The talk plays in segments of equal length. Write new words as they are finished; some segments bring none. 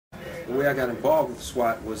the way I got involved with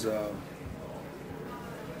SWAT was, you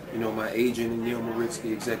know, my agent and Neil Moritz,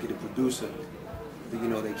 the executive producer, you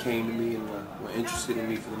know, they came to me and were interested in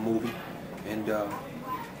me for the movie. And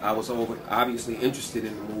I was obviously interested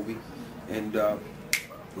in the movie, and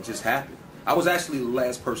it just happened. I was actually the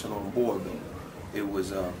last person on board, though. It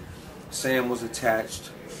was, Sam was attached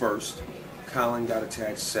first, Colin got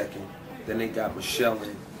attached second, then they got Michelle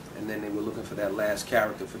in, and then they were looking for that last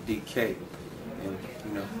character for DK. And,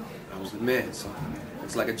 you know, I was the man, so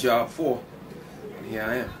it's like a job 4, and here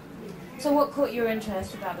I am. So what caught your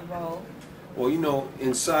interest about the role? Well, you know,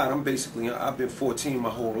 inside, I've been 14 my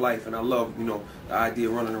whole life, and I love, you know, the idea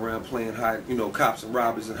of running around playing cops and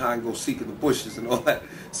robbers and hide and go seek in the bushes and all that.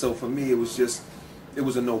 So for me, it was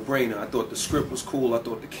a no-brainer. I thought the script was cool. I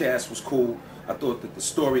thought the cast was cool. I thought that the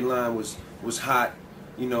storyline was hot,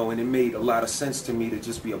 you know, and it made a lot of sense to me to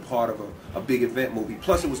just be a part of a big event movie.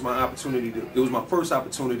 Plus, it was my first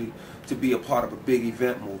opportunity to be a part of a big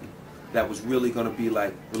event movie that was really going to be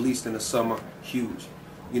like released in the summer, huge.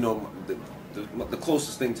 You know, the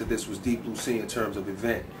closest thing to this was Deep Blue Sea in terms of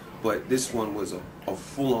event, but this one was a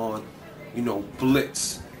full-on, you know,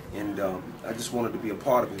 blitz, and I just wanted to be a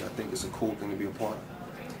part of it. I think it's a cool thing to be a part of.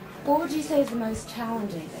 What would you say is the most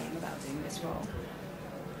challenging thing about doing this role?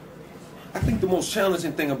 I think the most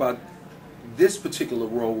challenging thing about this particular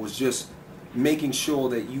role was just making sure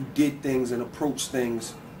that you did things and approached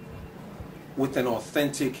things with an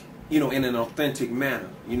authentic, you know, in an authentic manner.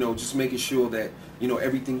 You know, just making sure that, you know,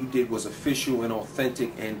 everything you did was official and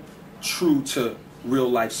authentic and true to real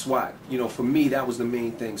life SWAT. You know, for me, that was the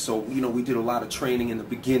main thing. So, you know, we did a lot of training in the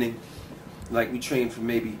beginning. Like, we trained for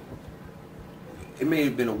maybe, it may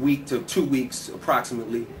have been a week to 2 weeks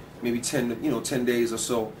approximately, maybe 10 days or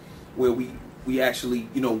so, where we actually,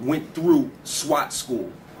 you know, went through SWAT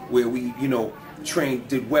school, where we, you know,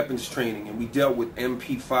 did weapons training, and we dealt with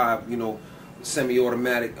MP5, you know,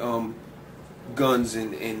 semi-automatic guns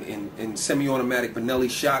and semi-automatic Benelli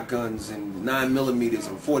shotguns and 9mm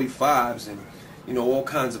and 45s and, you know, all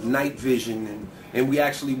kinds of night vision, and we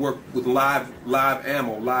actually worked with live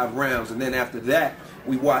ammo, live rounds. And then after that,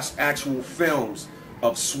 we watched actual films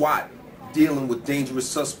of SWAT dealing with dangerous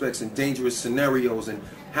suspects and dangerous scenarios and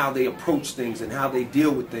how they approach things and how they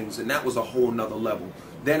deal with things, and that was a whole nother level.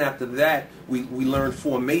 Then after that, we learned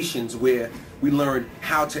formations, where we learned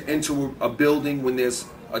how to enter a building when there's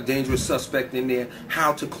a dangerous suspect in there,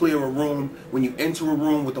 how to clear a room when you enter a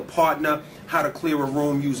room with a partner, how to clear a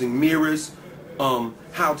room using mirrors,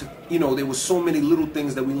 how to, you know, there was so many little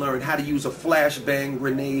things that we learned, how to use a flashbang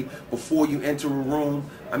grenade before you enter a room.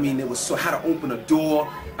 I mean, it was how to open a door.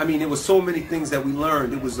 I mean, there was so many things that we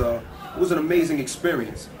learned. It was an amazing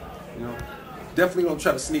experience, you know. Definitely don't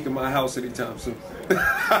try to sneak in my house anytime soon.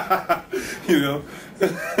 You know.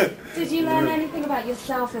 Did you learn anything about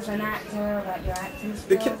yourself as an actor, about your acting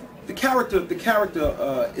skills? The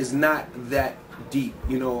character is not that deep.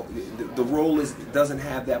 You know, the role doesn't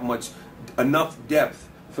have that much enough depth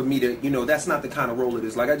for me to, you know, that's not the kind of role it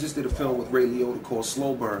is. Like, I just did a film with Ray Liotta called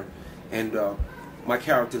Slow Burn, and my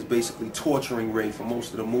character is basically torturing Ray for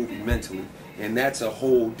most of the movie mentally. And that's a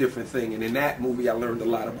whole different thing. And in that movie, I learned a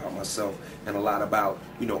lot about myself and a lot about,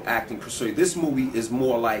 you know, acting per se. This movie is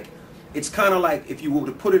more like, it's kind of like, if you were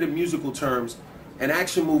to put it in musical terms, an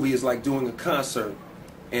action movie is like doing a concert,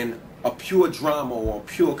 and a pure drama or a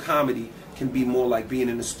pure comedy can be more like being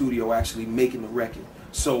in the studio actually making the record.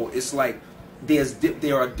 So it's like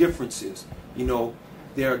there are differences, you know.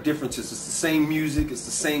 There are differences. It's the same music, it's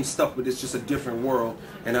the same stuff, but it's just a different world.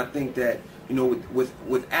 And I think that, you know,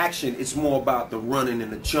 with action, it's more about the running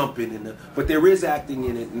and the jumping, but there is acting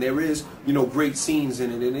in it, and there is, you know, great scenes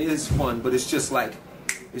in it, and it is fun. But it's just like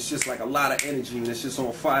a lot of energy, and it's just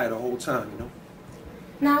on fire the whole time, you know.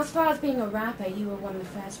 Now, as far as being a rapper, you were one of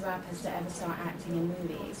the first rappers to ever start acting in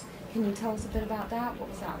movies. Can you tell us a bit about that? What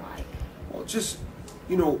was that like? Well, just,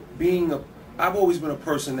 you know, I've always been a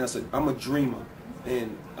person I'm a dreamer,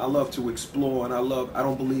 and I love to explore, and I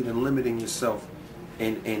don't believe in limiting yourself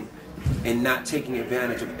and not taking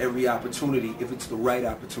advantage of every opportunity if it's the right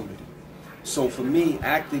opportunity. So for me,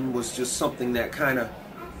 acting was just something that kind of,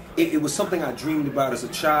 it was something I dreamed about as a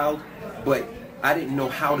child, but I didn't know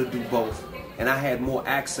how to do both. And I had more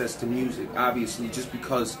access to music, obviously, just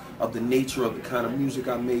because of the nature of the kind of music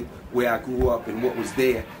I made, where I grew up and what was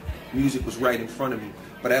there. Music was right in front of me.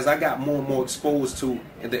 But as I got more and more exposed to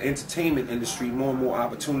the entertainment industry, more and more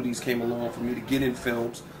opportunities came along for me to get in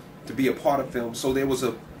films, to be a part of films. So there was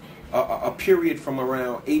a period from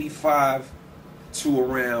around 85 to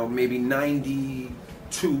around maybe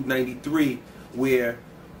 92, 93, where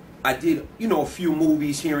I did, you know, a few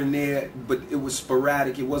movies here and there, but it was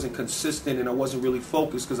sporadic. It wasn't consistent, and I wasn't really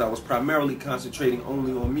focused because I was primarily concentrating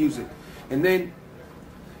only on music. And then,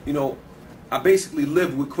 you know, I basically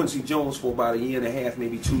lived with Quincy Jones for about a year and a half,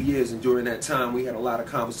 maybe 2 years, and during that time we had a lot of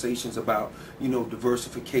conversations about, you know,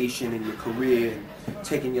 diversification in your career and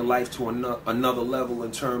taking your life to another level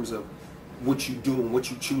in terms of what you do and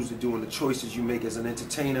what you choose to do and the choices you make as an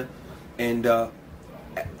entertainer. And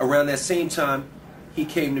around that same time, he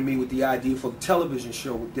came to me with the idea for the television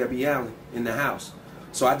show with Debbie Allen in the house.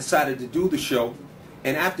 So I decided to do the show.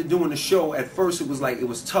 And after doing the show, at first it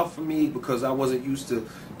was tough for me because I wasn't used to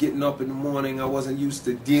getting up in the morning. I wasn't used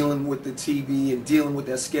to dealing with the TV and dealing with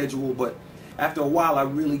that schedule. But after a while, I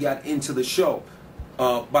really got into the show.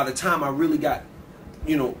 By the time I really got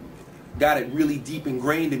it really deep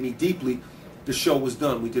ingrained in me deeply, the show was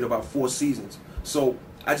done. We did about 4 seasons. So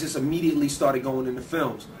I just immediately started going into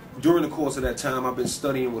films. During the course of that time, I've been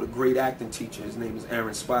studying with a great acting teacher. His name is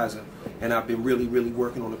Aaron Spicer. And I've been really, really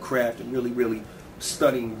working on the craft and really, really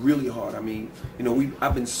studying really hard. I mean, you know,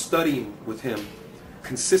 I've been studying with him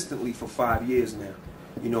consistently for 5 years now.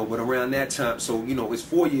 You know, but around that time, so, you know, it's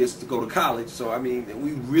 4 years to go to college. So, I mean,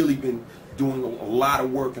 we've really been doing a lot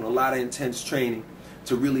of work and a lot of intense training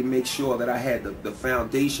to really make sure that I had the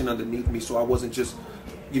foundation underneath me so I wasn't just,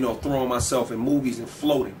 you know, throwing myself in movies and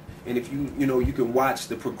floating. And if you can watch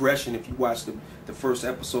the progression. If you watch the first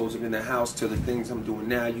episodes of In the House to the things I'm doing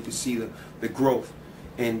now, you can see the growth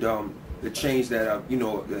and the change that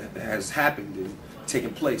that has happened and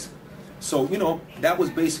taken place. So, you know, that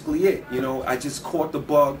was basically it. You know, I just caught the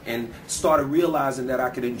bug and started realizing that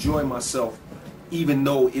I could enjoy myself even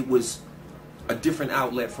though it was a different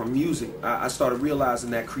outlet from music. I started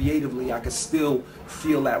realizing that creatively I could still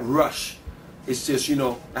feel that rush. It's just, you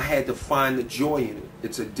know, I had to find the joy in it.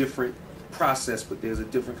 It's a different process, but there's a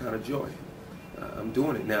different kind of joy. I'm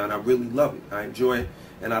doing it now, and I really love it. I enjoy it,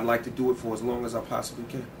 and I'd like to do it for as long as I possibly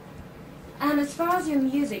can. And as far as your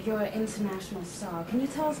music, you're an international star. Can you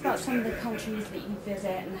tell us about some of the countries that you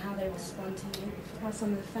visit and how they respond to you? How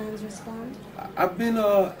some of the fans respond? I've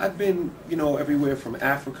been, you know, everywhere from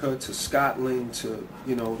Africa to Scotland to,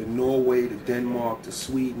 you know, to Norway to Denmark to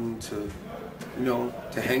Sweden to, you know,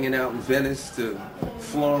 to hanging out in Venice to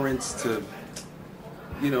Florence to,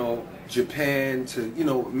 you know, Japan to, you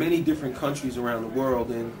know, many different countries around the world.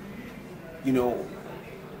 And, you know,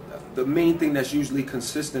 the main thing that's usually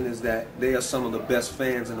consistent is that they are some of the best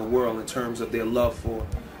fans in the world in terms of their love for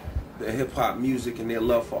the hip-hop music and their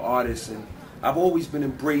love for artists. And I've always been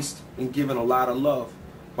embraced and given a lot of love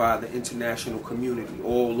by the international community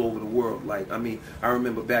all over the world. Like, I mean, I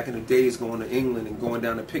remember back in the days going to England and going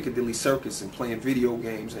down to Piccadilly Circus and playing video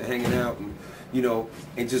games and hanging out and, you know,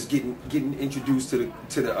 and just getting introduced to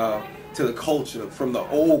the culture from the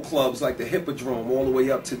old clubs like the Hippodrome all the way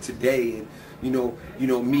up to today. And you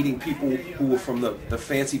know, meeting people who were from the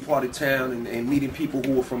fancy part of town and meeting people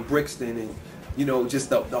who were from Brixton and, you know,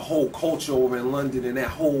 just the whole culture over in London and that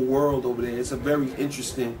whole world over there. It's a very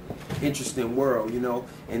interesting world, you know.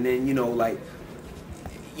 And then, you know, like,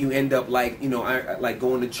 you end up like, you know, I like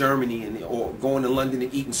going to Germany or going to London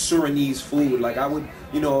and eating Surinese food. Like I would,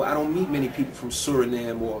 you know, I don't meet many people from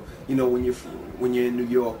Suriname or, you know, when you're in New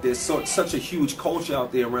York. There's such a huge culture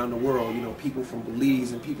out there around the world. You know, people from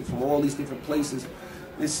Belize and people from all these different places.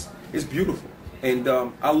 It's beautiful, and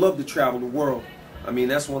I love to travel the world. I mean,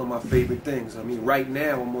 that's one of my favorite things. I mean, right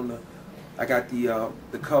now I got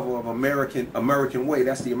the cover of American Way.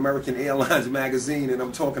 That's the American Airlines magazine, and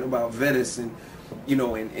I'm talking about Venice and, you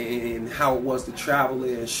know, and how it was to travel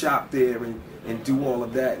there and shop there and do all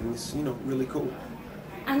of that, and it's, you know, really cool.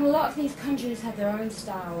 And a lot of these countries have their own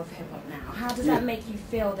style of hip-hop now. How does that make you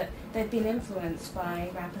feel that they've been influenced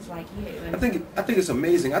by rappers like you? And I think it's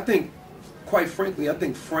amazing. I think, quite frankly, I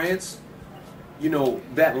think France, you know,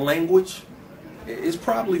 that language is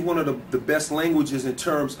probably one of the best languages in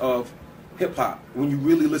terms of hip-hop. When you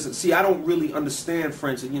really listen. See, I don't really understand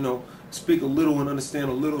French, you know, speak a little and understand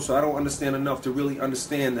a little, so I don't understand enough to really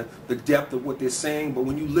understand the depth of what they're saying. But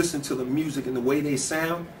when you listen to the music and the way they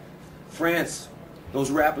sound, France, those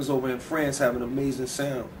rappers over in France have an amazing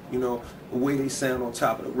sound, you know, the way they sound on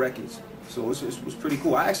top of the records. So it was pretty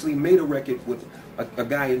cool. I actually made a record with a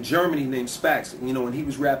guy in Germany named Spax, you know, and he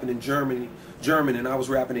was rapping in German, and I was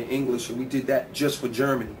rapping in English, and we did that just for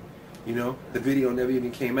Germany, you know. The video never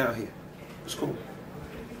even came out here. It was cool.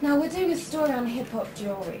 Now, we're doing a story on hip-hop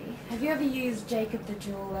jewelry. Have you ever used Jacob the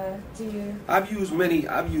Jeweler? Do you? I've used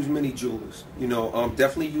many jewelers, you know.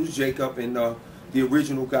 Definitely used Jacob, and the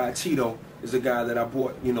original guy, Tito, is a guy that I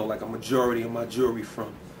bought, you know, like a majority of my jewelry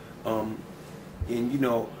from. And you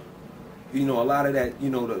know, a lot of that, you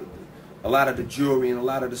know, a lot of the jewelry and a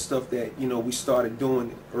lot of the stuff that, you know, we started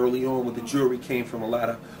doing early on with the jewelry came from a lot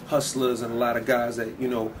of hustlers and a lot of guys that, you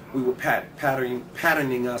know, we were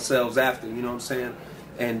patterning ourselves after, you know what I'm saying?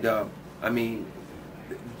 And, I mean,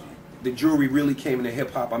 the jewelry really came into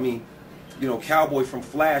hip-hop. I mean, you know, Cowboy from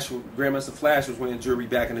Flash, Grandmaster Flash was wearing jewelry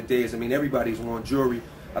back in the days. I mean, everybody's wearing jewelry.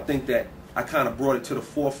 I think that I kind of brought it to the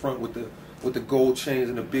forefront with the gold chains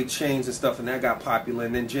and the big chains and stuff, and that got popular.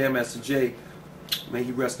 And then Jam Master Jay, may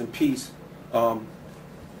he rest in peace,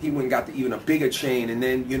 he went and got even a bigger chain. And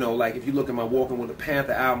then, you know, like if you look at my Walking with the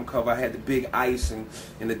Panther album cover, I had the big ice and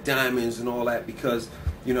the diamonds and all that because,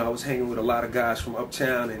 you know, I was hanging with a lot of guys from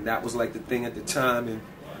uptown, and that was like the thing at the time. And,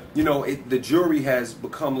 you know, the jewelry has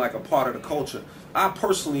become like a part of the culture. I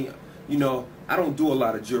personally, you know, I don't do a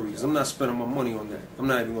lot of jewelry because I'm not spending my money on that. I'm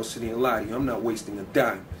not even going to sit here and lie to you. I'm not wasting a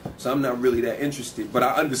dime. So I'm not really that interested. But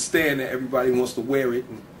I understand that everybody wants to wear it,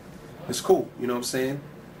 and it's cool. You know what I'm saying?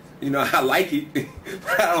 You know, I like it.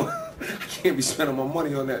 I can't be spending my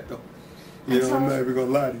money on that, though. You know, I'm not even going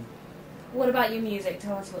to lie to you. What about your music?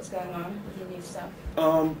 Tell us what's going on with your new stuff.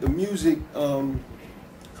 The music,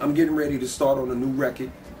 I'm getting ready to start on a new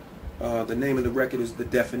record. The name of the record is The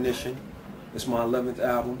Definition. It's my 11th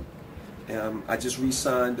album. I just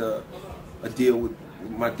re-signed a deal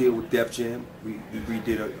with Def Jam.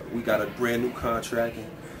 We got a brand new contract, and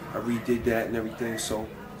I redid that and everything. So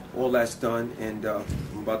all that's done, and I'm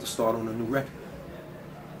about to start on a new record.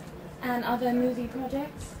 And other movie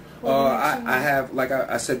projects? I have, like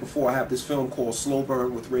I said before, I have this film called Slow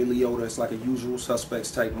Burn with Ray Liotta. It's like a Usual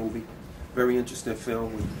Suspects type movie. Very interesting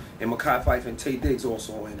film. And Mekhi Phifer and Taye Diggs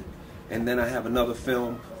also in it. And then I have another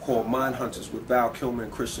film called Mindhunters with Val Kilmer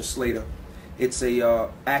and Christian Slater. It's a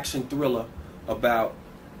action thriller about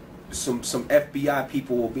some FBI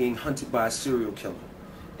people being hunted by a serial killer.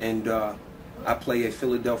 And I play a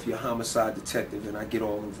Philadelphia homicide detective, and I get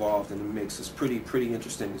all involved in the mix. It's pretty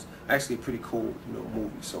interesting. It's actually a pretty cool, you know,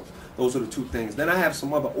 movie. So those are the two things. Then I have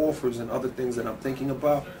some other offers and other things that I'm thinking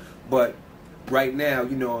about. But right now,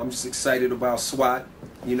 you know, I'm just excited about SWAT,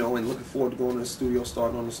 you know, and looking forward to going to the studio,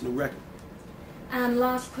 starting on this new record. And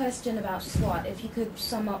last question about SWAT. If you could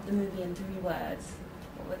sum up the movie in 3 words,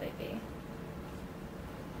 what would they be?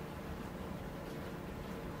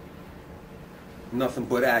 Nothing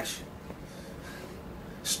but action.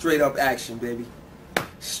 Straight up action, baby.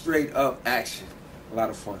 Straight up action. A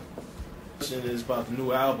lot of fun. Question is about the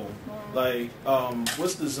new album. Like,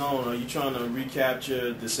 what's the zone? Are you trying to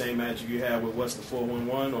recapture the same magic you had with What's the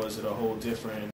 411, or is it a whole different